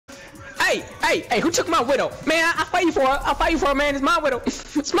Hey, who took my widow? Man, I'll fight you for her. I'll fight you for her, man. It's my widow.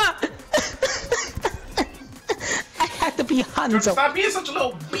 It's my... I had to be Hanzo. Stop being such a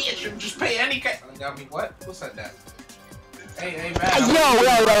little bitch and just pay any cash. I mean, what? Who said that? Hey, man.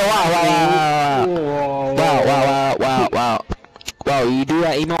 Wow. Wow, you do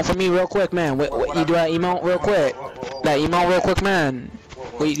that emote for me real quick, man. What you do that emote real quick? That emote real quick, man.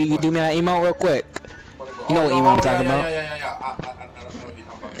 You do me that emote real quick. You know what emote I'm talking about?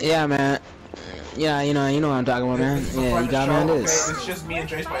 Yeah, man. Yeah, you know what I'm talking about, man. Yeah, you got me on this. It's just me and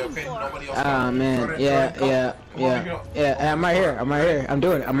Trace, okay? Nobody else. Ah, man. Yeah. I'm right here. I'm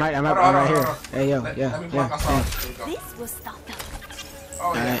doing it. I'm right here. Hey, yo, yeah. This will stop them.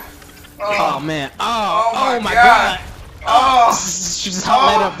 Alright. Oh, man. Oh my god. She just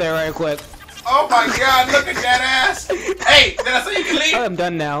lit up there right quick. Oh my god, look at that ass! Hey, did I say you can leave? I'm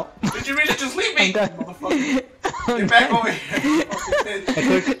done now. Did you really just leave me? I'm done. Motherfucker. Get back over here.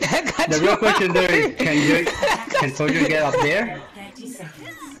 The real question there is, can Soldier get up there?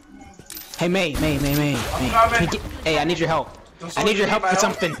 Hey, May. Hey, I need your help. I need your help for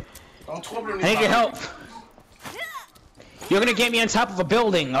something. I need your help. You're gonna get me on top of a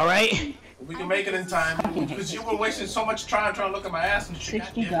building, alright? We can make it in time. Because you were wasting so much time trying to look at my ass and shit.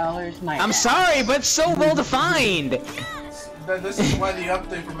 $60 my I'm sorry, but it's so well defined. This is why the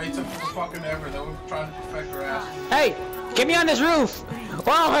update for May took fucking ever. They were trying to perfect her ass. Hey, get me on this roof.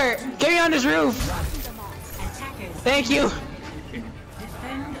 Walter, get me on this roof. Thank you.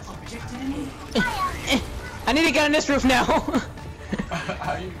 I need to get on this roof now.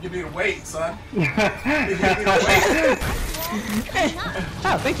 You need to wait, son. You need to wait.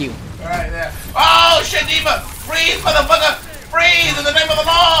 Oh, thank you. Alright, there. Oh, shit, Diva! Freeze, motherfucker! Freeze in the name of the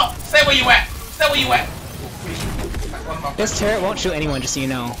law! Stay where you at! Stay where you at! This turret won't shoot anyone, just so you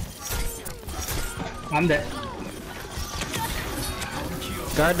know. I'm dead.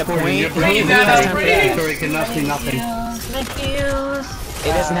 Guard the point. Freeze down, freeze! Sorry, cannot see nothing. Thank you.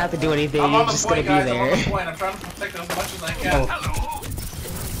 It doesn't have to do anything, you're just gonna be there. I'm trying to protect as much as I can.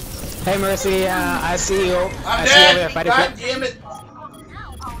 Hey, Mercy, I see you. I'm see you dead! over there. God damn it!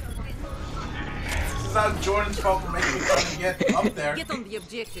 This is not Jordan's fault for making me try to get up there. Get on the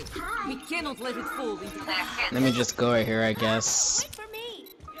objective. We cannot let it fall into the hands. Let me just go right here, I guess.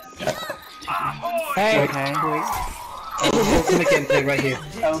 Hey! Okay, wait. Open the gameplay right here.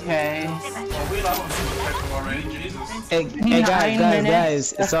 Okay. Hey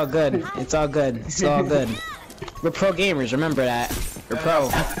guys, it's all good. It's all good. We're pro gamers, remember that. We're pro.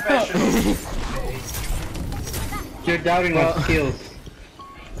 You're doubting our skills.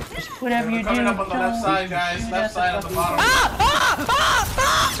 Just whatever you do. Coming up on the left side, guys. Left side on the bottom.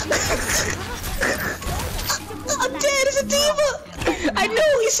 I'm dead as a diva! I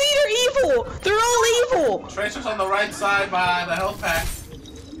know, you see, they're evil! They're all evil! Tracer's on the right side by the health pack.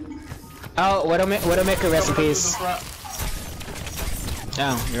 Oh, Widowmaker recipes.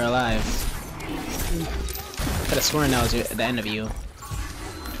 Oh, you're alive. Could have sworn that was the end of you.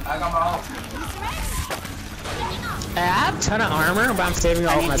 I got my ult. I have a ton of armor, but I'm saving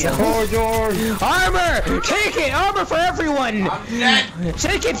all of myself. Armor! Take it! Armor for everyone! I'm dead!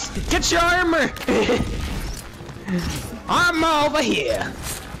 Take it! Get your armor! Armor over here!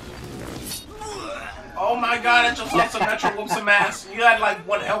 Oh my god, I just saw Symmetra whoop some ass. You had like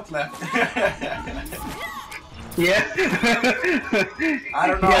 1 health left. Yeah. I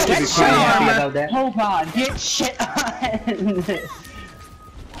don't know. Yeah, Get shit on that. Hold on, get shit on this.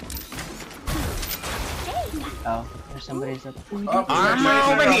 Oh, there's somebody's up. Armor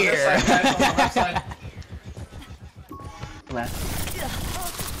over here! Left.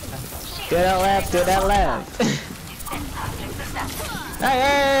 Do that left.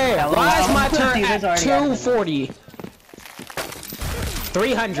 Hey! Why is my turn at 240?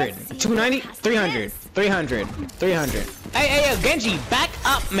 300. 290? 300. 300. 300. Hey, Genji, back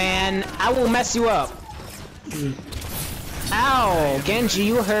up, man. I will mess you up. Ow, Genji,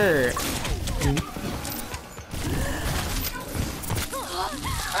 you hurt.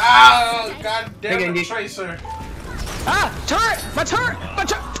 Oh, god damn it, Tracer. Turret! My turret!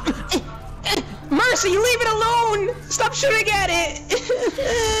 Mercy, leave it alone! Stop shooting at it!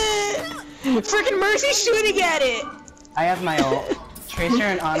 Freaking Mercy shooting at it! I have my ult. Tracer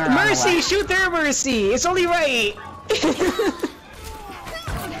and Honor on Mercy, the left. shoot their Mercy! It's only right!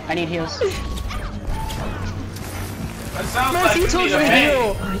 I need heals. That sounds Mercy, you like told need you to a head.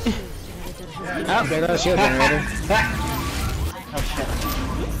 heal! Oh, there goes shield generator. Oh shit.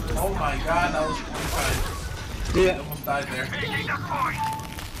 Oh my god, that was pretty Yeah. almost died there.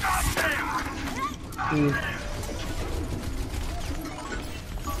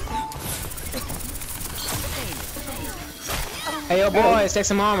 Hey, yo, boys, take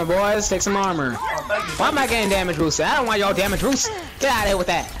some armor, boys. Take some armor. Oh, thank you. Why am I getting damage boosted? I don't want y'all damage boosted. Get out of here with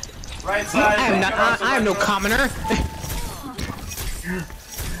that. Right side. I am no commoner.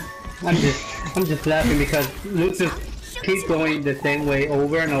 I'm just laughing because Luke just keeps going the same way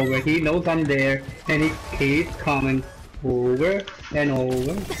over and over. He knows I'm there, and he keeps coming over and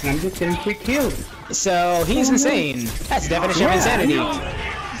over, and I'm just getting free kills. So he's insane. That's the definition of insanity.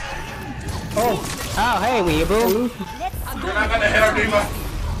 Oh, hey, weeaboo. You're not gonna hit our diva.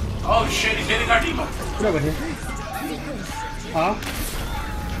 Oh shit, he's hitting our diva. get over here. Huh?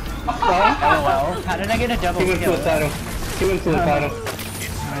 LOL. How did I get a double He went kill? suicidal. He went suicidal.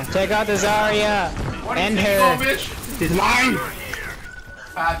 Check out the Zarya. What do you End think, her. bitch? He's mine!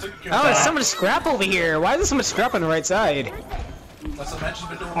 I took a kill. Oh, there's so much scrap over here. Why is there so much scrap on the right side? That's what Mention's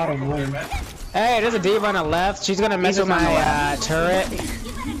been doing I don't work over here, know. man. Hey, there's a diva on the left. She's gonna mess with Diva's on the my turret.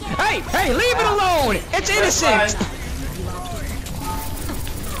 Hey, leave it alone! It's innocent!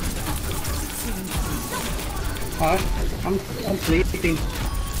 Huh? I'm sleeping.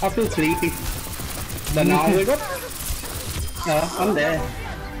 I feel sleepy. But now I wake up. I'm there.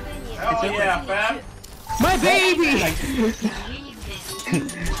 Hell yeah, fam. My baby!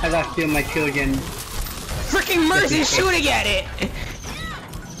 I got to steal my kill again. Freaking Mercy shooting at it!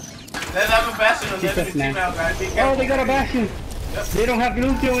 Let's have a bastion on the enemy Jesus, team man. now, guys. Be Oh, careful. they got a bastion. They don't have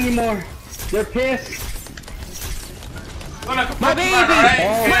Lucio anymore. They're pissed. Gonna My confront baby! you,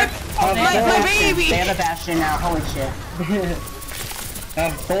 alright? My baby! They have a bastion now. Holy shit.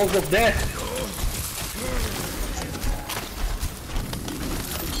 Balls of death.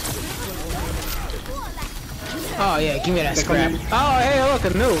 Oh yeah, give me that They're scrap. coming. Oh hey, look, a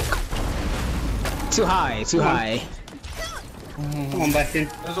nuke. Too high, too high. Come on, bastion.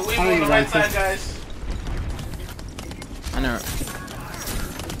 There's a weevil I don't on the even right like side, this. guys. I know.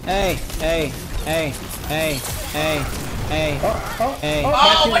 Hey. Oh, Hey.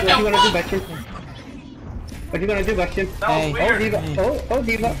 Bastion, what the what you gonna do, fuck? Bastion? What you gonna do, Bastion? That Hey. was Oh, weird. Diva. Oh,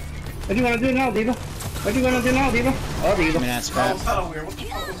 Diva. What you gonna do now, Diva? What you gonna do now, Diva? Oh, Give me Diva. that That scrap. was hella weird. What the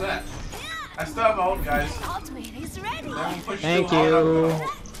fuck was that? I still have my own, guys. Ultimate is ready. Then we push Thank too hard you. up.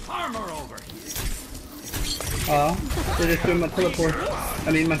 They just threw my teleport.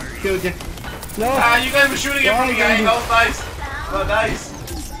 I mean, my shield. No! Ah, you guys were shooting it from me, guys. That was nice. Oh, nice.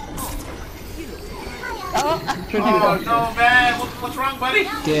 Oh, no, man. What's wrong, buddy?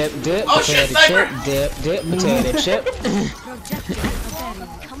 Dip, Oh, shit, potato sniper! chip, dip, potato chip.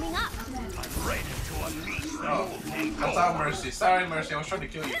 Coming up. Oh, that's our Mercy. Sorry, Mercy. I was trying to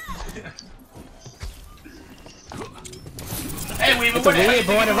kill you. Hey, Weaver, It's a what the hell you weird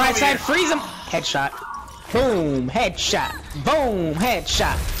boy on the doing right over side, here? freeze him! Headshot. Boom, headshot. Boom,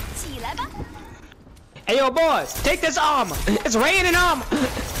 headshot. 起来吧。 Hey yo boys, take this armor. It's raining armor.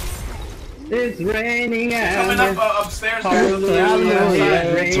 It's raining Coming out. up upstairs. Hallelujah,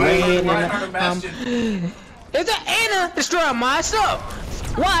 Outside. it's raining. Reinhardt and Bastion. Is that Anna destroying my stuff?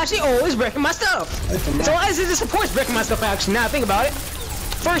 Why is she always breaking my stuff? So why is it the support's breaking my stuff actually? Now I think about it.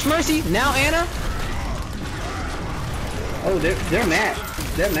 First Mercy, now Anna. Oh, they're mad.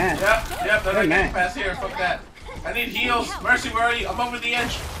 They're mad. Yep, they're Hey, not man. getting past here. Fuck that. I need heals. Mercy, where are you? I'm over the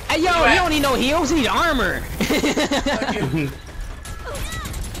edge. Hey yo, you don't need no heals, you need armor. Thank you.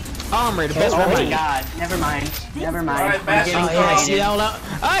 Armor, the best Oh my remedy. god. Never mind. Never mind. Alright, I'm bastion. getting Oh yeah, creative. see all up.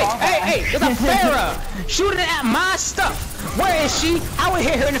 Hey, there's a Pharah shooting at my stuff. Where is she? I will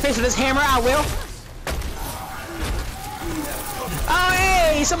hit her in the face with this hammer, I will. Oh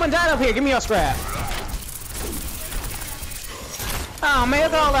hey, someone died up here, give me your scrap. Oh man,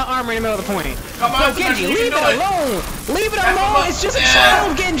 look at all that armor in the middle of the point. Come on, Yo, Genji, Sebastian, you leave can it do it. alone! Leave it Step him alone! up. It's just a Yeah.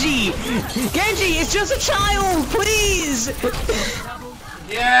 child, Genji! Genji, it's just a child, please!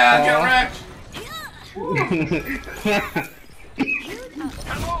 Yeah, get wrecked.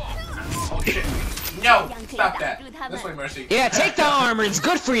 Oh shit. No, stop that. This way, Mercy. Yeah, take the armor, it's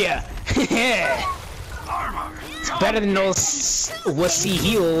good for you! Yeah. It's better than those wussy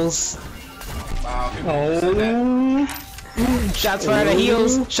heals. Wow, people said that. Oh, Shots fired at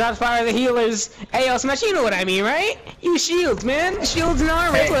heals, shots fired at the healers. Hey yo, Smash, you know what I mean, right? You shields, man. Shields and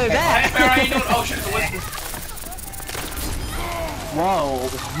armor, that's what it's Hey, Farrah, how you doing? at. Oh shit, it's a whisper. Whoa.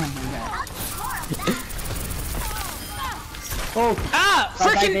 oh, Ah!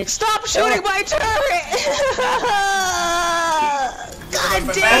 Freaking stop shooting my turret! God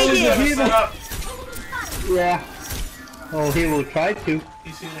But dang Bastion's it! gonna set up. yeah. Oh, he will try to.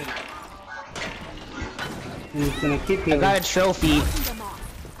 He's here. He's gonna keep I healing. got a trophy.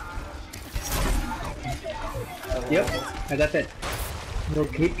 Yep, I got that. We'll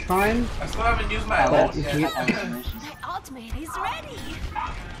keep trying. I still haven't used my But ult if yet. you, My ultimate is ready.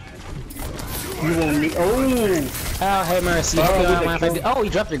 You won't need. Oh! Oh, hey, Mercy. Oh, you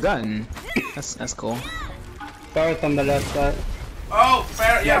dropped your gun. That's cool. Barrett's on the left side. Oh,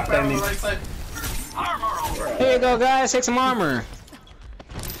 Barrett, yeah, Barrett on the right side. Here you go, guys. Take some armor.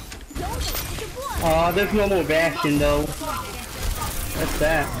 Oh, there's no more ration though. What's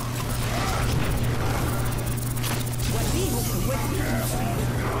that?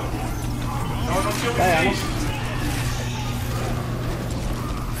 No, don't kill me, Hey, please.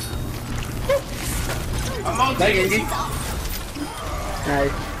 I'm on Bye, taking. Genji.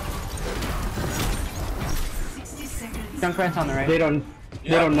 Nice. Junkrat's on the right. They don't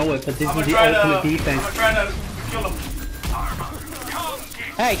know it, but this I'm is gonna the try ultimate to. defense. I'm gonna try to kill him.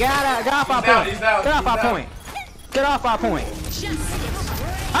 Hey, get off our down, point. he's down, Get off he's our down. point. Get off our point.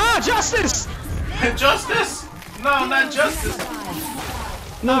 Ah, justice! Justice? No, not justice.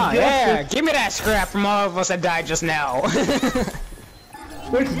 Oh, yeah. Give me that scrap from all of us that died just now.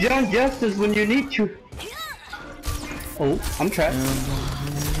 Where's John Justice when you need to? Oh, I'm trapped.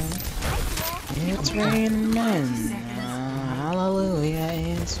 It's raining men. Hallelujah,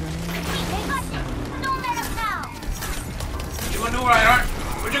 it's raining. What you gonna do, Reinhardt?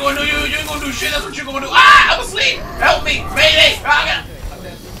 What you gonna do? You ain't gonna do shit. That's what you gonna do. Ah, I'm asleep. Help me, Mayday. Ah,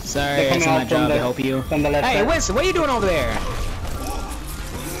 Sorry, it's my job to help you. Hey, Winston, what are you doing over there?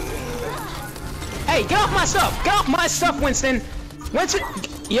 Hey, get off my stuff! Get off my stuff, Winston! Winston!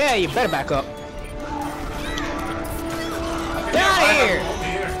 Yeah, you better back up. Get out of here!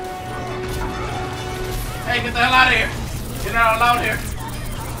 Hey, get the hell out of here. You're not allowed here.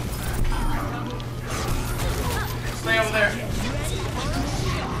 Stay over there.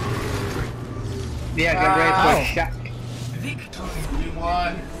 Yeah, get ready for a shot. We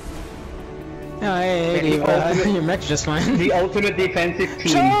won. Oh, hey, your mech's just fine. The ultimate defensive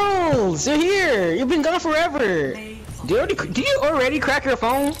team. Charles, you're here! You've been gone forever! Do you already crack your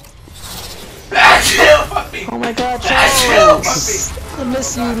phone? Chill, puppy. Oh my god, Chill, Charles! puppy. I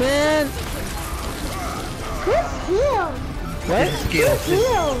miss you, man! What?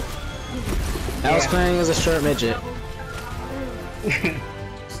 I was playing as a short midget.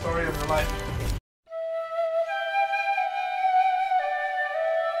 Story of your life.